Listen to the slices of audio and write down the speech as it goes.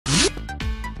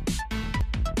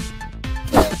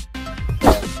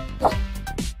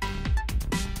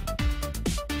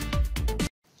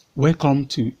Welcome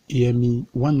to AME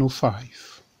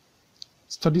 105,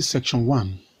 Study Section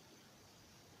 1,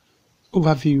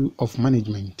 Overview of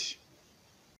Management.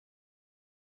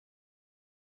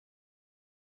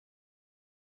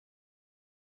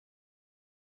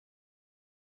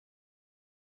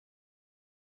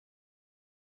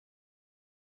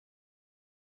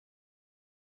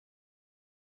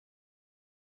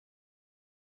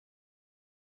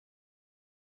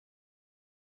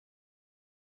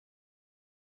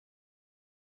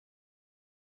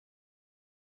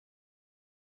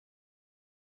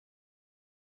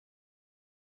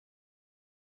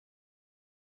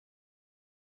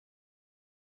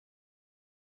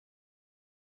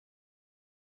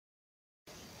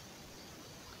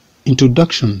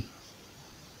 Introduction.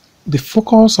 The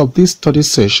focus of this study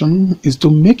session is to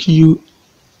make you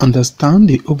understand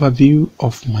the overview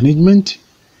of management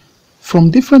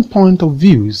from different points of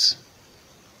views.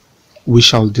 We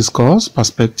shall discuss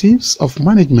perspectives of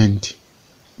management,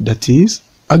 that is,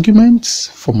 arguments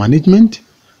for management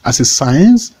as a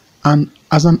science and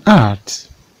as an art.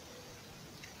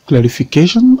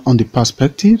 Clarification on the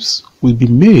perspectives will be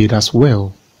made as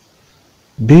well.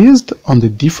 Based on the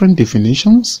different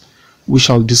definitions, we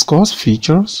shall discuss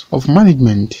features of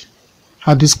management.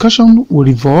 Our discussion will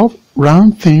revolve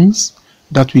around things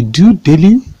that we do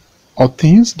daily or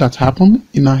things that happen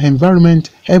in our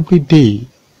environment every day.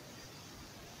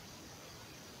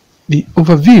 The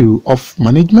overview of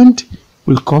management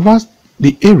will cover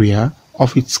the area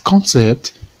of its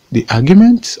concept, the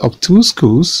arguments of two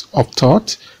schools of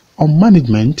thought on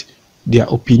management, their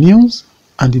opinions,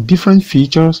 and the different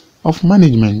features of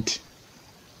management.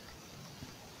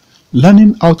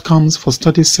 Learning outcomes for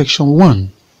study section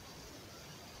 1.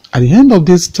 At the end of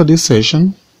this study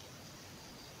session,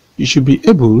 you should be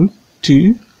able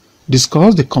to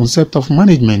discuss the concept of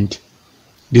management,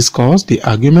 discuss the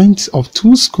arguments of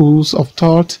two schools of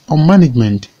thought on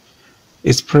management,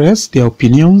 express their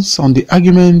opinions on the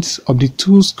arguments of the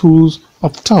two schools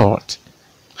of thought,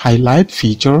 highlight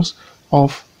features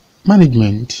of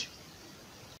management.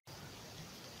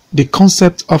 The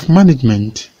concept of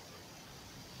management.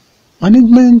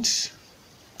 Management,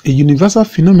 a universal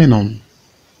phenomenon.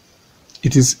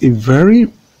 It is a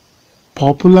very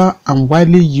popular and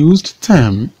widely used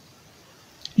term.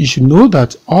 You should know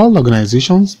that all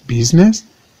organizations, business,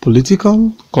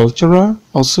 political, cultural,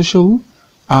 or social,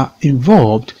 are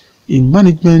involved in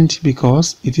management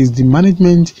because it is the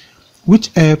management which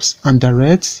helps and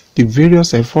directs the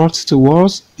various efforts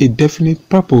towards a definite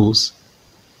purpose.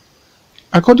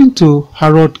 According to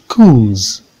Harold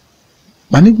Kuhns,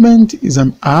 management is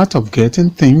an art of getting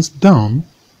things done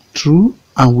through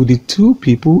and with the two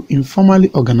people in formally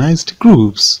organized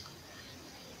groups.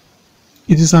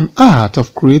 It is an art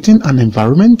of creating an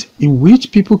environment in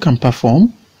which people can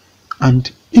perform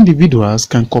and individuals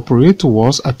can cooperate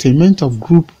towards attainment of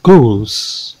group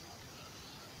goals.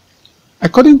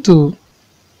 According to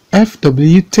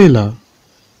F.W. Taylor,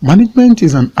 management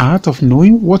is an art of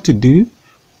knowing what to do,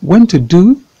 when to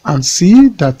do, and see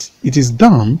that it is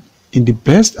done in the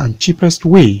best and cheapest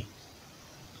way.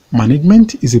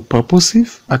 Management is a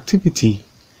purposive activity.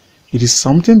 It is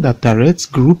something that directs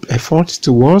group efforts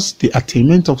towards the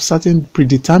attainment of certain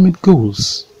predetermined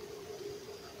goals.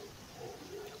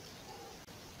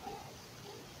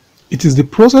 It is the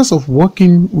process of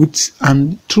working with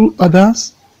and through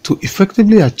others to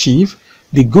effectively achieve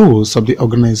the goals of the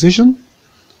organization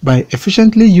by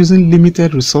efficiently using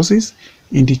limited resources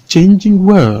in the changing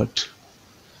world.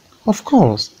 Of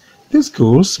course, these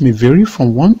goals may vary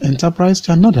from one enterprise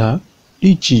to another,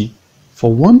 e.g.,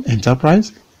 for one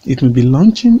enterprise, it may be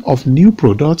launching of new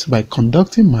products by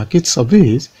conducting market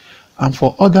surveys, and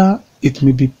for other, it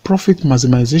may be profit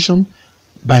maximization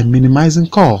by minimizing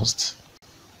costs.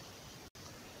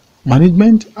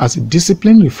 Management as a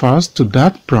discipline refers to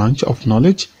that branch of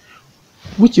knowledge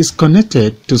which is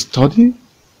connected to study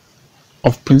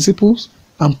of principles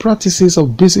and practices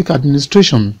of basic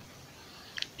administration.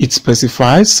 It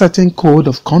specifies certain code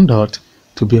of conduct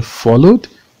to be followed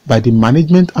by the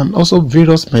management and also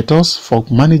various methods for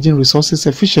managing resources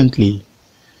efficiently.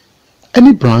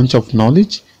 Any branch of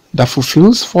knowledge that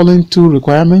fulfills following two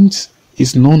requirements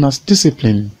is known as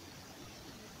discipline.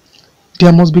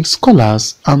 There must be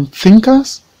scholars and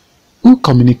thinkers who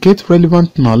communicate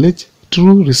relevant knowledge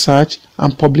through research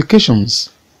and publications.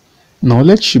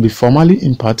 Knowledge should be formally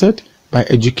imparted by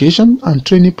education and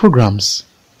training programs.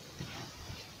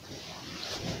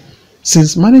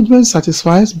 Since management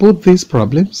satisfies both these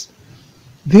problems,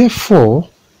 therefore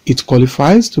it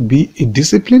qualifies to be a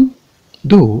discipline,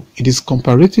 though it is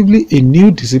comparatively a new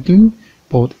discipline,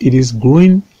 but it is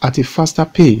growing at a faster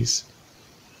pace.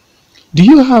 Do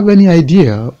you have any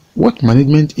idea what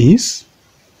management is?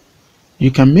 You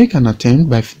can make an attempt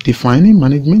by defining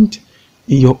management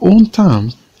in your own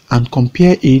terms and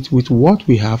compare it with what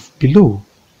we have below.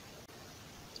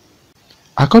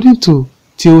 According to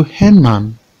Theo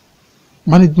Henman,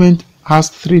 management has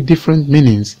three different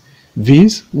meanings,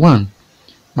 viz. 1.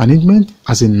 Management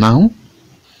as a noun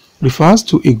refers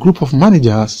to a group of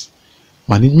managers.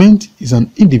 Management is an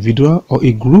individual or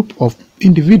a group of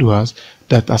individuals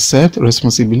that accept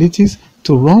responsibilities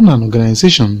to run an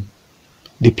organization.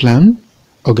 They plan,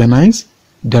 organize,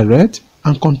 direct,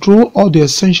 and control all the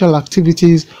essential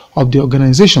activities of the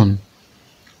organization.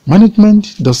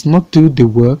 Management does not do the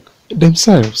work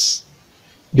themselves.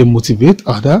 They motivate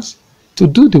others to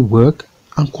do the work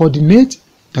and coordinate,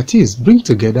 that is, bring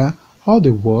together all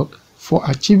the work for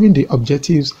achieving the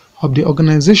objectives of the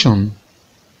organization.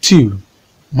 2.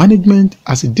 Management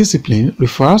as a discipline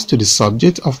refers to the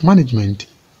subject of management.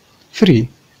 3.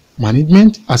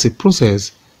 Management as a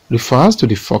process refers to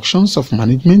the functions of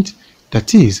management,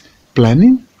 that is,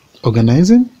 planning,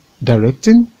 organizing,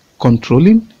 directing,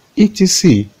 controlling,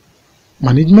 etc.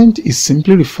 Management is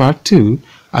simply referred to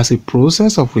as a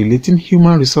process of relating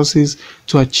human resources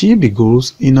to achieve the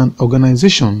goals in an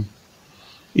organization.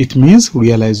 It means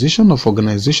realization of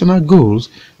organizational goals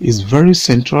is very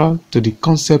central to the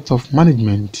concept of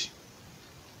management.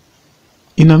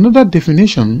 In another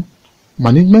definition,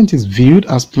 management is viewed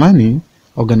as planning,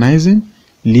 organizing,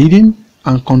 leading,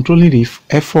 and controlling the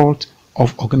effort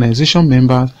of organization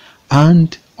members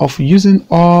and of using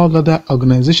all other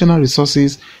organizational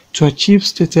resources to achieve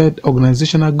stated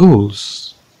organizational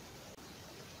goals.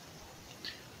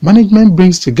 Management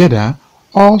brings together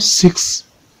all 6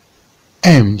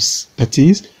 M's, that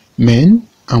is, men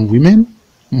and women,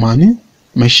 money,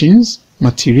 machines,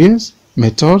 materials,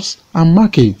 methods, and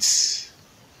markets.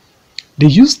 They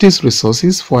use these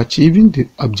resources for achieving the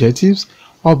objectives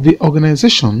of the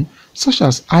organization, such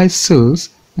as high sales,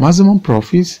 maximum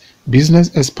profits,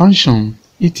 business expansion,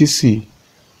 etc.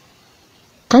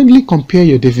 Kindly compare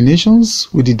your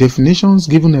definitions with the definitions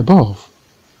given above.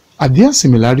 Are there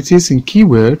similarities in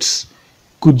keywords?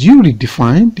 Could you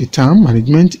redefine the term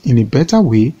management in a better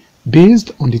way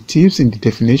based on the tips in the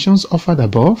definitions offered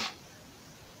above?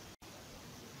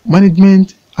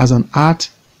 Management as an art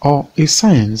or a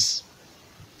science.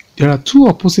 There are 2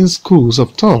 opposing schools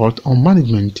of thought on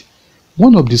management.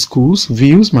 One of the schools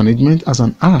views management as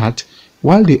an art,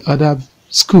 while the other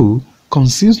school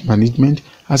conceives management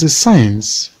as a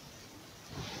science.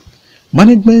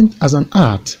 Management as an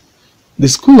art. The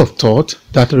school of thought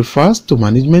that refers to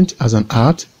management as an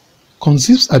art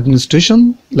conceives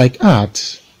administration like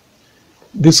art.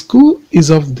 The school is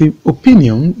of the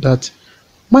opinion that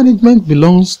management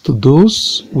belongs to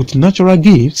those with natural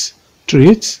gifts,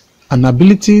 traits, and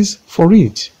abilities for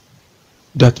it.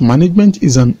 That management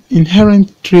is an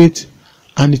inherent trait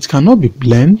and it cannot be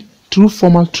learned through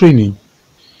formal training.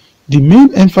 The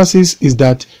main emphasis is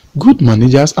that good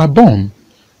managers are born.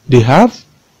 They have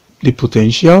the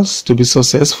potentials to be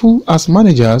successful as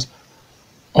managers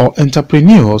or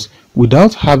entrepreneurs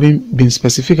without having been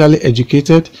specifically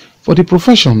educated for the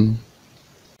profession.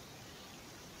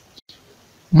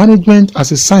 Management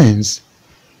as a science.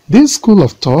 This school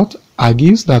of thought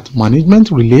argues that management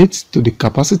relates to the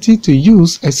capacity to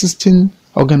use existing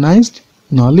organized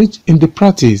knowledge in the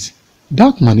practice.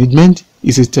 That management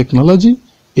is a technology,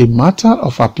 a matter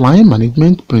of applying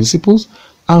management principles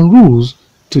and rules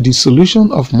to the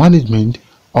solution of management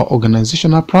or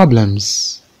organizational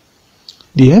problems.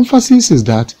 The emphasis is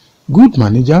that good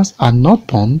managers are not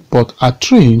born but are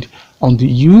trained on the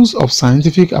use of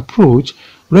scientific approach,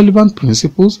 relevant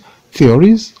principles,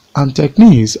 theories, and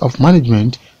techniques of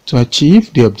management to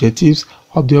achieve the objectives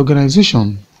of the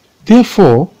organization.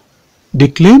 Therefore, they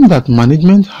claim that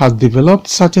management has developed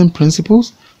certain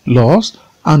principles, laws,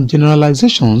 and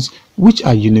generalizations which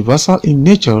are universal in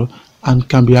nature and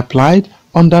can be applied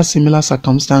under similar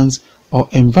circumstance or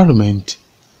environment.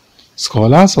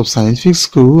 Scholars of scientific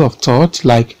school of thought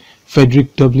like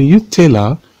Frederick W.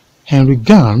 Taylor, Henry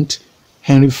Gantt,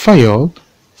 Henry Fayol,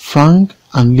 Frank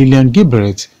and Lillian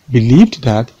Gilbert believed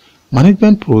that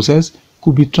management process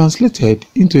could be translated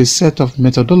into a set of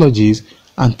methodologies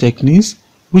and techniques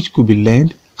which could be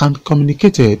learned and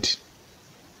communicated.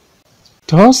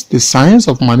 Thus, the science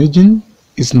of managing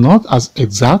is not as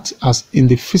exact as in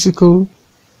the physical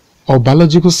or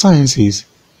biological sciences.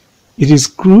 It is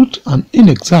crude and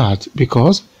inexact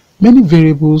because many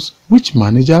variables which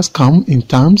managers come in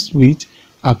terms with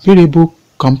are variable,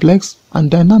 complex, and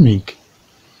dynamic.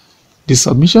 The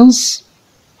submissions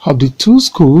of the 2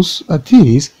 schools are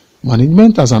these: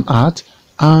 management as an art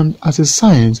and as a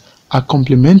science are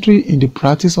complementary in the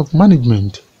practice of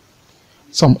management.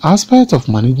 Some aspects of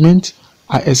management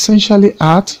are essentially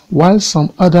art, while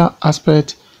some other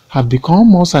aspects have become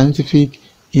more scientific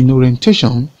in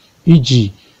orientation,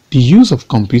 e.g., the use of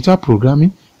computer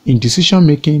programming in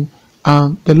decision-making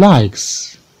and the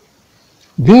likes.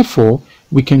 Therefore,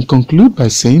 we can conclude by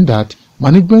saying that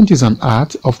management is an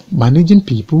art of managing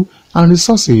people and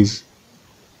resources.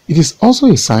 It is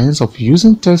also a science of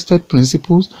using tested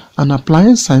principles and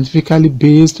applying scientifically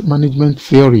based management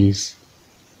theories.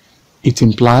 It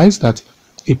implies that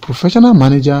a professional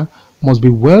manager must be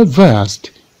well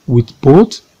versed with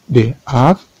both the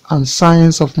art and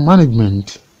science of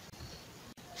management.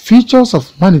 Features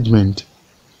of management.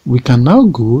 We can now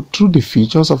go through the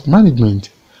features of management.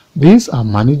 These are: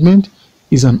 management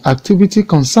is an activity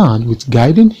concerned with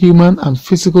guiding human and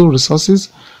physical resources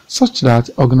such that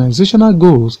organizational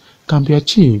goals can be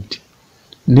achieved.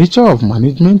 Nature of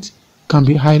management can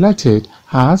be highlighted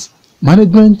as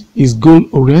management is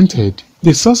goal-oriented.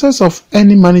 The success of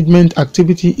any management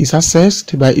activity is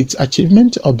assessed by its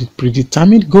achievement of the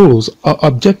predetermined goals or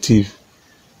objective.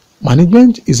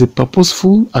 Management is a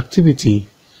purposeful activity.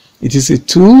 It is a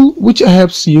tool which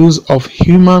helps use of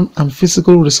human and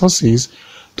physical resources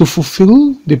to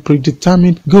fulfill the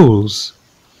predetermined goals.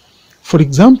 For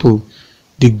example,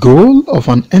 the goal of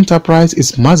an enterprise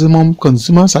is maximum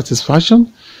consumer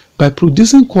satisfaction by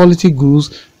producing quality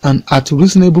goods and at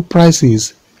reasonable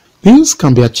prices. This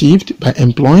can be achieved by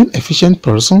employing efficient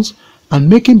persons and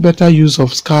making better use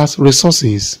of scarce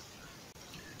resources.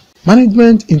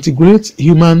 Management integrates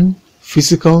human,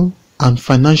 physical, and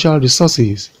financial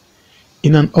resources.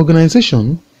 In an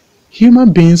organization,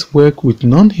 human beings work with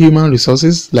non-human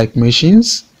resources like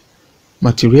machines,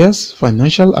 materials,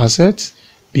 financial assets,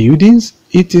 buildings,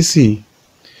 etc.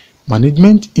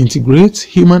 Management integrates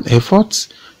human efforts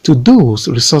to those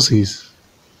resources.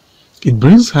 It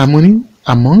brings harmony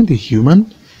among the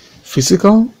human,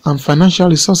 physical, and financial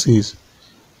resources.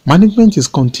 Management is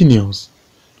continuous.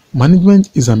 Management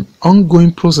is an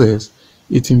ongoing process.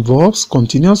 It involves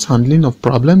continuous handling of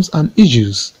problems and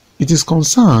issues. It is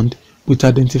concerned with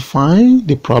identifying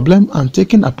the problem and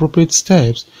taking appropriate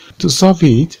steps to solve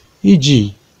it,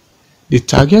 e.g., the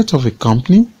target of a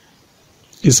company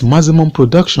is maximum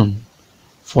production.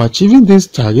 For achieving this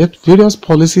target, various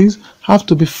policies have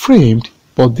to be framed,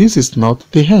 but this is not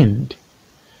the end.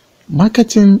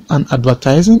 Marketing and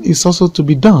advertising is also to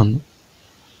be done.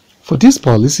 For these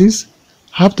policies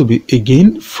have to be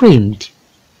again framed.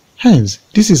 Hence,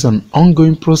 this is an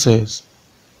ongoing process.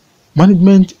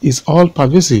 Management is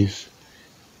all-pervasive.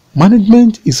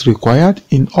 Management is required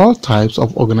in all types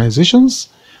of organizations,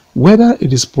 whether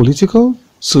it is political,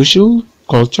 social,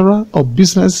 cultural, or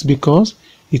business, because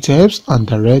it helps and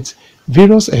directs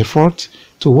various efforts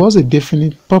towards a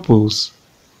definite purpose.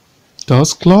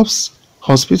 Thus, clubs,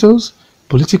 hospitals,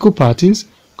 political parties,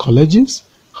 colleges,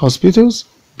 hospitals,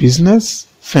 business,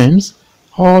 firms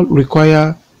all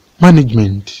require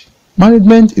management.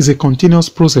 Management is a continuous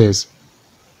process.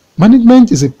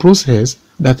 Management is a process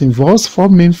that involves four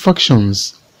main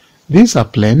functions. These are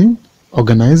planning,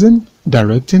 organizing,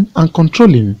 directing, and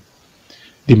controlling.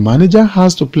 The manager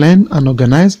has to plan and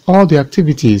organize all the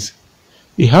activities.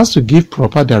 He has to give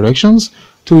proper directions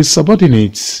to his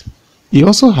subordinates. He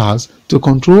also has to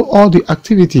control all the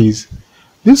activities.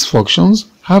 These functions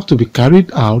have to be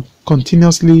carried out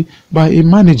continuously by a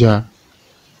manager.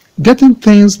 Getting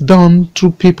things done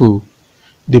through people.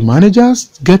 The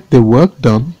managers get the work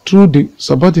done through the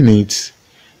subordinates.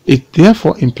 It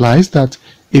therefore implies that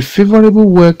a favorable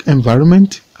work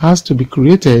environment has to be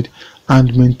created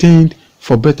and maintained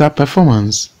for better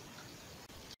performance.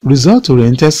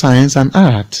 Result-oriented science and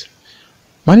art.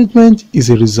 Management is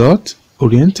a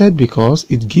result-oriented because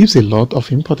it gives a lot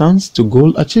of importance to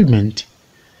goal achievement.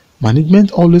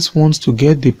 Management always wants to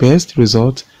get the best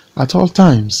result at all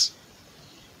times.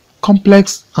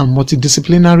 Complex and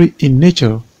multidisciplinary in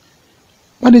nature.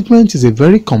 Management is a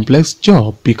very complex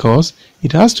job because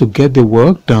it has to get the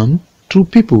work done through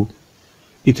people.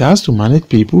 It has to manage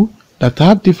people that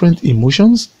have different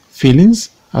emotions,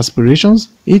 feelings, aspirations,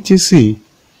 etc.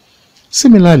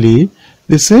 Similarly,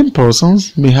 the same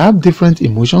persons may have different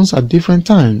emotions at different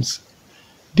times.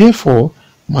 Therefore,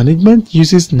 management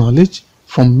uses knowledge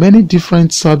from many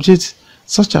different subjects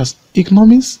such as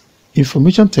economics,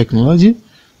 information technology,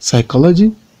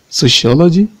 psychology,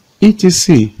 sociology,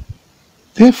 etc.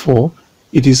 Therefore,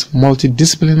 it is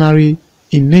multidisciplinary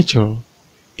in nature,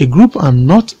 a group and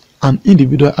not an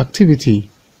individual activity.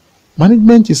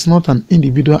 Management is not an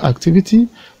individual activity,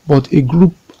 but a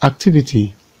group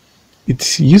activity.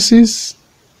 It uses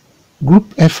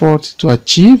group effort to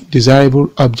achieve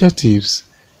desirable objectives.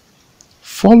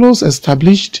 follows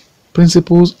established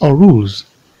principles or rules.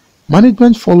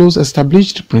 Management follows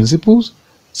established principles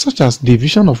such as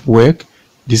division of work,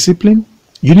 discipline,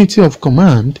 unity of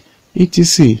command,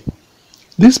 etc.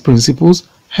 These principles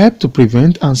help to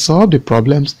prevent and solve the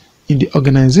problems in the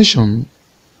organization.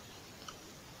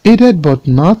 Aided but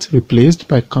not replaced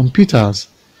by computers.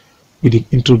 With the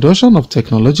introduction of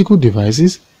technological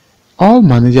devices, all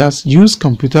managers use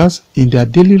computers in their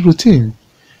daily routine.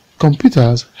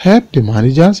 Computers help the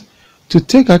managers to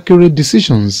take accurate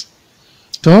decisions.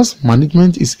 Thus,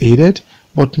 management is aided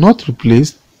but not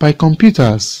replaced by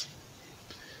computers.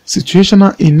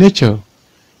 Situational in nature.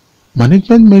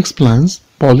 Management makes plans,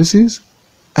 policies,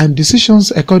 and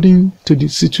decisions according to the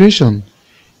situation.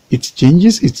 It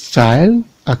changes its style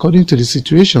according to the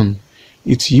situation.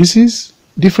 It uses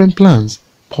different plans,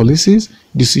 policies,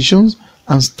 decisions,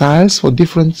 and styles for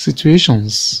different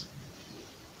situations.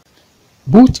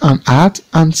 Both an art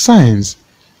and science.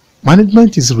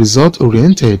 Management is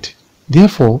result-oriented.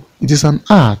 Therefore, it is an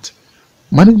art.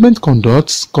 Management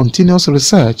conducts continuous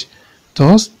research.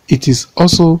 Thus, it is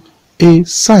also a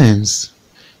science.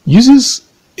 Uses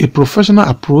a professional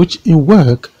approach in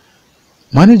work.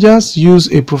 Managers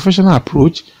use a professional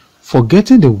approach for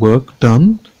getting the work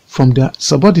done from their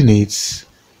subordinates.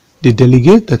 They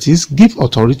delegate, that is, give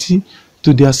authority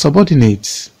to their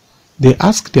subordinates. They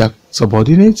ask their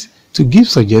subordinates to give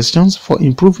suggestions for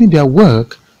improving their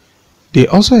work. They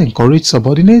also encourage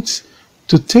subordinates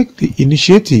to take the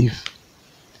initiative.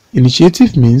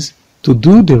 Initiative means to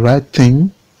do the right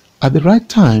thing at the right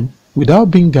time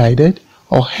without being guided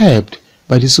or helped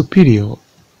by the superior.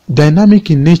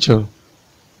 Dynamic in nature.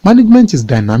 Management is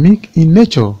dynamic in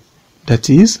nature. That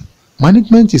is,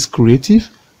 management is creative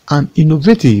and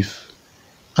innovative.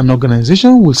 An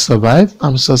organization will survive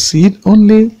and succeed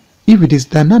only if it is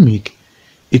dynamic.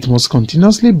 It must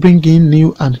continuously bring in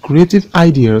new and creative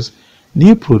ideas,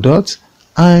 new products,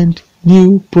 and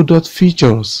new product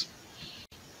features.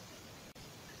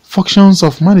 Functions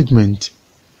of management.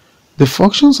 The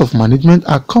functions of management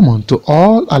are common to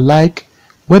all alike,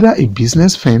 whether a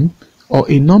business firm or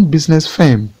a non-business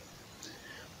firm.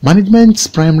 Management's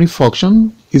primary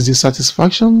function is the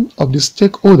satisfaction of the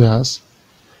stakeholders.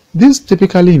 This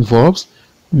typically involves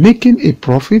making a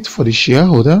profit for the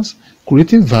shareholders,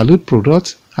 creating valued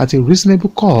products at a reasonable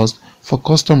cost for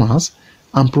customers,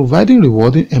 and providing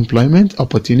rewarding employment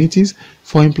opportunities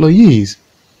for employees.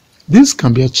 This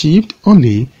can be achieved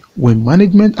only when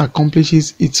management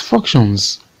accomplishes its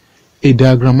functions. A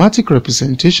diagrammatic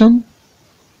representation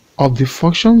of the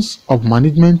functions of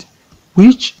management,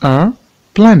 which are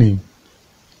planning.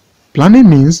 Planning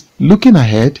means looking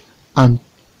ahead and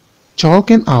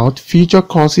chalking out future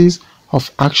courses of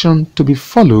action to be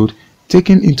followed,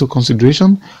 taking into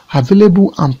consideration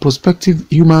available and prospective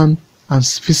human and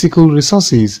physical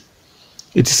resources.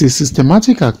 It is a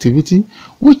systematic activity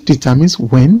which determines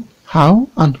when, how,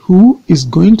 and who is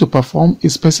going to perform a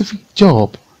specific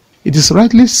job. It is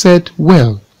rightly said,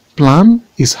 well, plan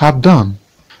is half done.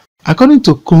 According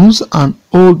to Coons and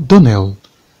O'Donnell,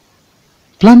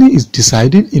 planning is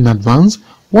deciding in advance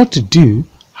what to do,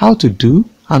 how to do,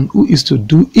 and who is to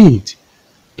do it.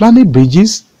 Planning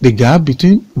bridges the gap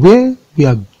between where we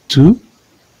are to,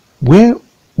 where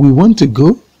we want to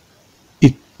go.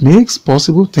 It makes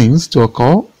possible things to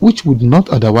occur which would not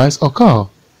otherwise occur.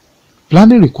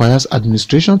 Planning requires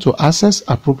administration to assess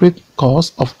appropriate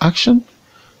course of action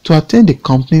to attain the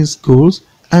company's goals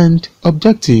and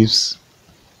objectives.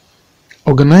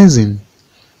 Organizing.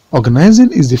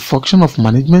 Organizing is the function of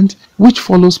management which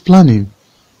follows planning.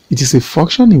 It is a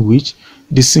function in which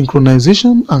the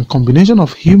synchronization and combination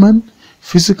of human,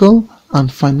 physical,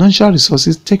 and financial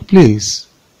resources take place.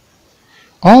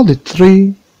 All the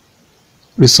three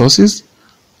resources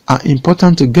are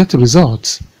important to get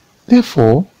results.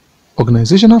 Therefore,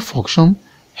 organizational function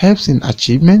helps in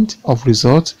achievement of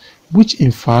results, which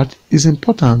in fact is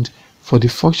important for the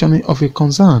functioning of a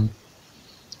concern.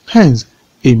 Hence,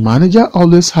 a manager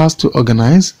always has to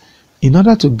organize in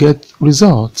order to get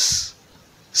results.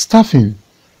 Staffing.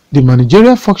 The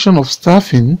managerial function of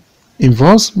staffing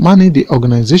involves managing the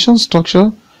organization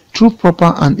structure through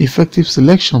proper and effective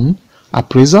selection,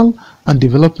 appraisal, and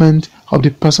development of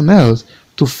the personnel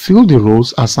to fill the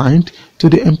roles assigned to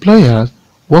the employer's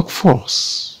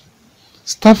workforce.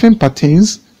 Staffing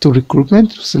pertains to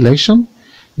recruitment, selection,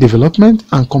 development,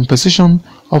 and compensation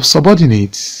of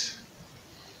subordinates.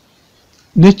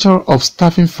 Nature of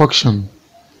staffing function.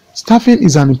 Staffing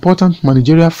is an important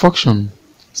managerial function.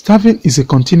 Staffing is a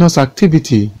continuous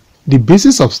activity. The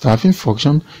basis of staffing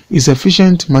function is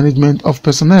efficient management of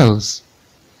personnel.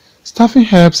 Staffing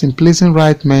helps in placing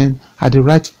right men at the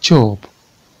right job.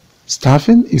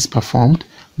 Staffing is performed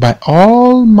by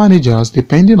all managers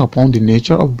depending upon the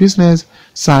nature of business,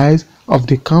 size of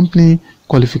the company,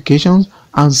 qualifications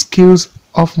and skills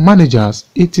of managers,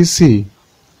 etc.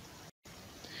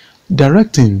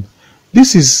 Directing.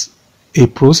 This is a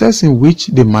process in which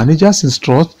the managers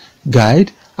instruct,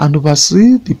 guide, and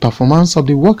oversee the performance of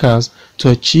the workers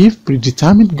to achieve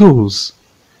predetermined goals.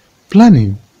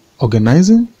 Planning,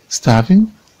 organizing,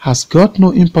 staffing has got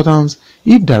no importance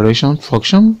if direction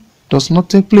function does not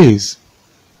take place.